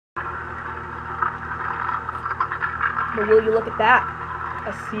But will you look at that?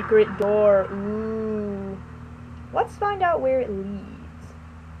 A secret door. Ooh. Let's find out where it leads.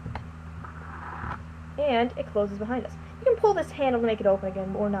 And it closes behind us. You can pull this handle to make it open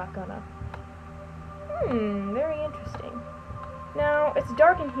again, but we're not gonna. Very interesting. Now, it's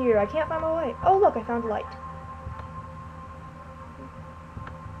dark in here. I can't find my way. Oh, look, I found light.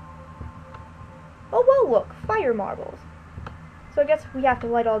 Oh, well, look, fire marbles. So I guess we have to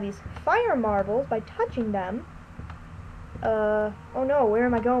light all these fire marbles by touching them. Oh no, where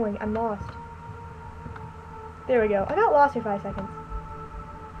am I going? I'm lost. There we go. I got lost for 5 seconds.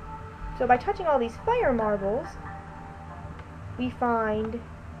 So by touching all these fire marbles, we find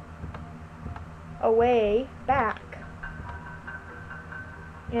a way back.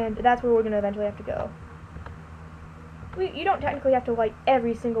 And that's where we're going to eventually have to go. You don't technically have to light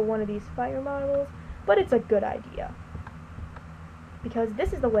every single one of these fire marbles, but it's a good idea. Because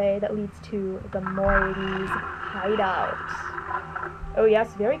this is the way that leads to the Moiety's hideout. Oh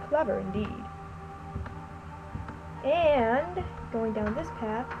yes, very clever indeed. And going down this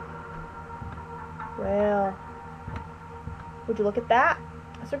path, well, would you look at that?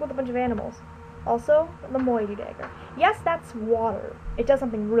 A circle with a bunch of animals. Also, the Moiety dagger. Yes, that's water. It does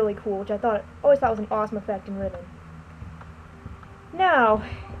something really cool, which I always thought was an awesome effect in Riven. Now,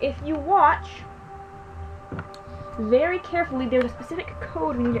 if you watch very carefully, there's a specific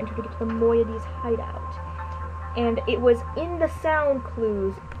code we need to enter to get to the Moiety's hideout. And it was in the sound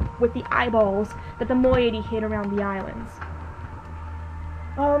clues with the eyeballs that the Moiety hid around the islands.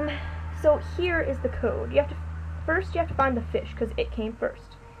 So here is the code. First you have to find the fish, because it came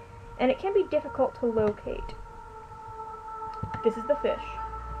first. And it can be difficult to locate. This is the fish.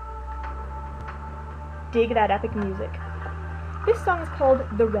 Dig that epic music. This song is called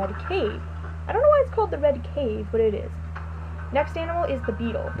The Red Cave. I don't know why it's called The Red Cave, but it is. Next animal is the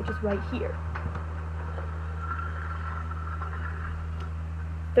beetle, which is right here.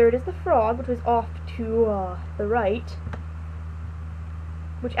 Third is the frog, which was off to the right,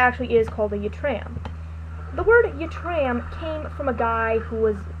 which actually is called a yatram. The word yatram came from a guy who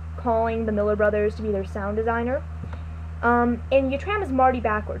was calling the Miller brothers to be their sound designer. And yatram is Marty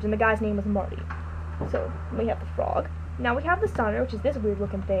backwards, and the guy's name was Marty. So, we have the frog. Now we have the sunner, which is this weird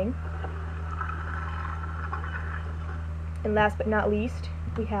looking thing. And last but not least,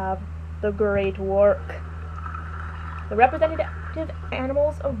 we have the great work. The representative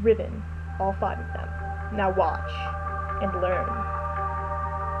animals of Riven, all 5 of them. Now watch and learn.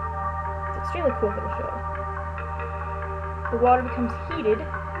 It's extremely cool for the show. The water becomes heated,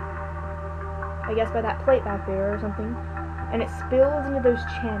 I guess by that plate back there or something, and it spills into those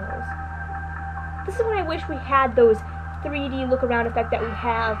channels. This is when I wish we had those 3D look-around effect that we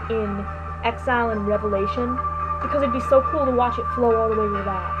have in Exile and Revelation, because it'd be so cool to watch it flow all the way to the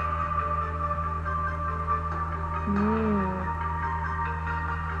back.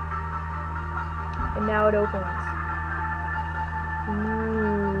 And now it opens.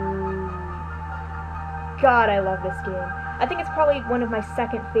 Ooh. God, I love this game. I think it's probably one of my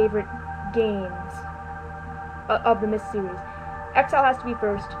second favorite games of the Mist series. Exile has to be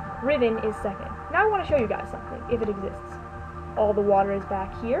first, Riven is second. Now I want to show you guys something, if it exists. All the water is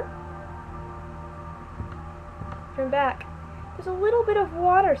back here. Turn back. There's a little bit of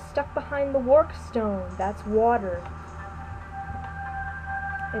water stuck behind the work stone. That's water.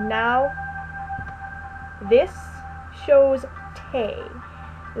 And now, this shows Tay.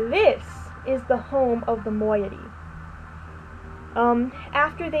 This is the home of the Moiety.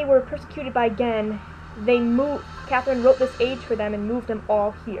 After they were persecuted by Gen, Catherine wrote this age for them and moved them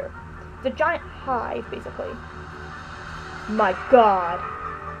all here. It's a giant hive, basically. My god.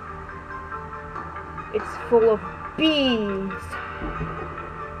 It's full of bees.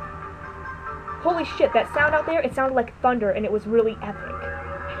 Holy shit, that sound out there, it sounded like thunder, and it was really epic.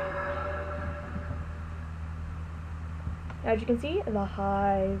 As you can see, the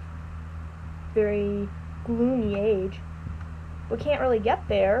hive. Very gloomy age. We can't really get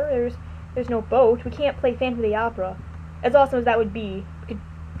there. There's no boat. We can't play Phantom of the Opera. As awesome as that would be, we could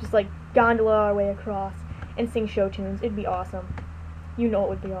just like gondola our way across and sing show tunes. It'd be awesome. You know it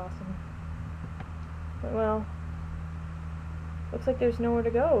would be awesome. But, well, looks like there's nowhere to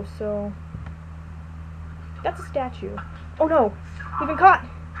go, so that's a statue. Oh no! We've been caught!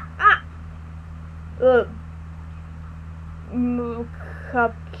 Ah! Ugh.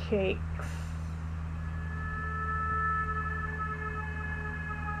 Cupcakes.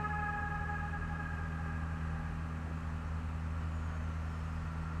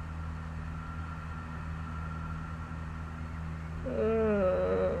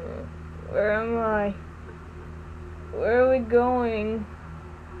 Where am I? Where are we going?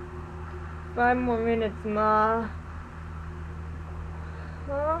 5 more minutes, Ma.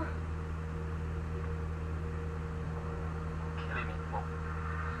 Huh? Killing info.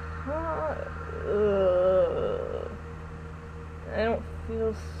 Huh? I don't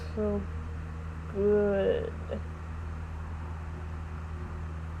feel so good.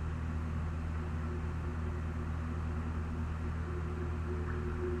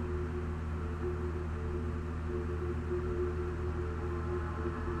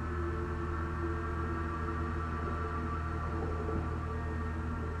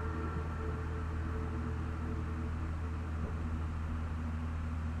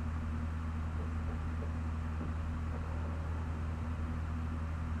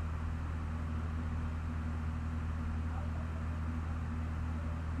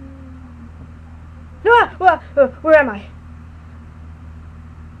 Where am I?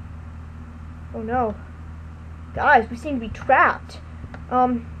 Oh no. Guys, we seem to be trapped.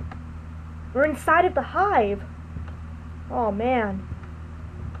 We're inside of the hive. Oh man.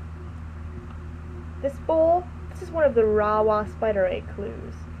 This bowl, this is one of the Rawa spider egg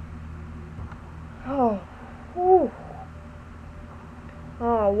clues. Oh. Whew.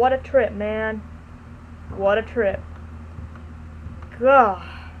 Oh, what a trip, man. What a trip. Gah.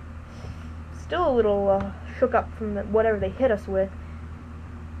 Still a little shook up from whatever they hit us with.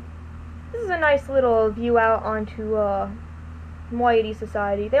 This is a nice little view out onto Moiety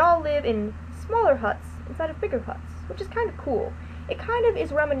society. They all live in smaller huts inside of bigger huts, which is kind of cool. It kind of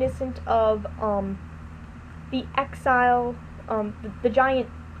is reminiscent of the exile, the giant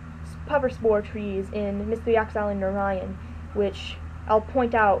puffer spore trees in Mystery Exile in Narayan, which I'll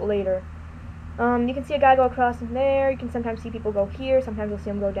point out later. You can see a guy go across in there. You can sometimes see people go here. Sometimes you'll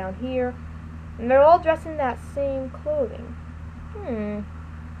see them go down here. And they're all dressed in that same clothing.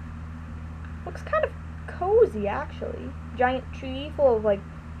 Looks kind of cozy, actually. Giant tree full of, like,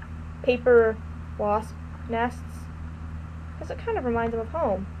 paper wasp nests. Guess it kind of reminds them of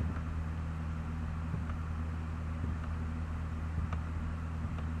home.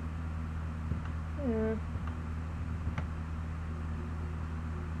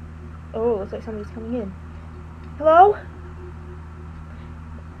 Oh, looks like somebody's coming in. Hello?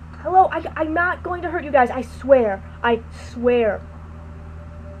 Hello? I'm not going to hurt you guys. I swear. I swear.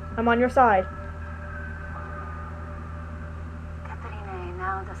 I'm on your side.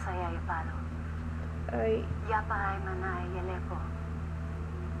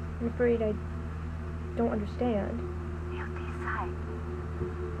 I'm afraid I don't understand.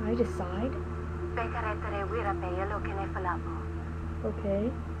 I decide?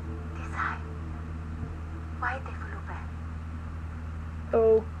 Okay.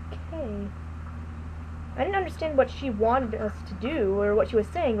 Okay. I didn't understand what she wanted us to do, or what she was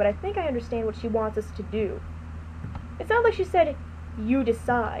saying, but I think I understand what she wants us to do. It sounds like she said, you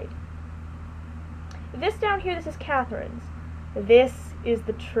decide. This down here, this is Catherine's. This is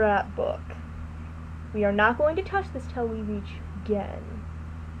the trap book. We are not going to touch this till we reach Gen,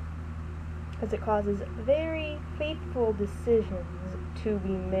 because it causes very fateful decisions to be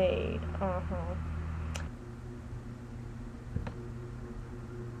made.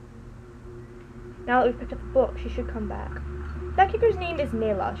 Now that we've picked up the book, she should come back. That kicker's name is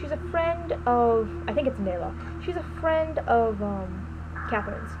Nayla. She's a friend of... I think it's Nayla. She's a friend of,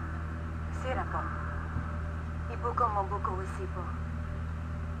 Catherine's.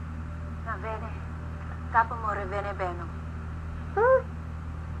 Huh?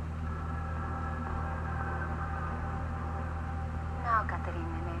 Now, Catherine,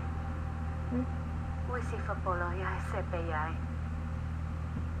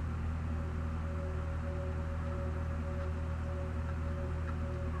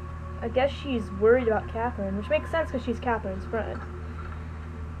 I guess she's worried about Catherine, which makes sense because she's Catherine's friend.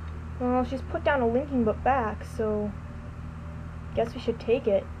 Well, she's put down a linking book back, so... guess we should take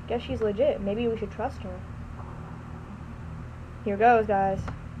it. Guess she's legit. Maybe we should trust her. Here goes, guys.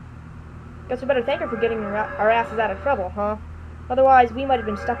 Guess we better thank her for getting our asses out of trouble, huh? Otherwise, we might have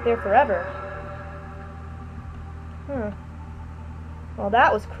been stuck there forever. Well,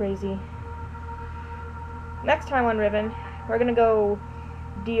 that was crazy. Next time on Riven, we're gonna go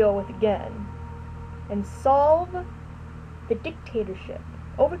deal with Gen and solve the dictatorship.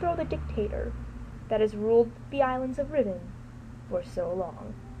 Overthrow the dictator that has ruled the islands of Riven for so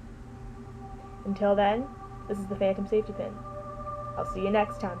long. Until then, this is the Phantom Safety Pin. I'll see you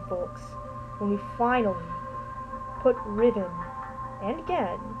next time, folks, when we finally put Riven and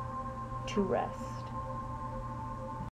Gen to rest.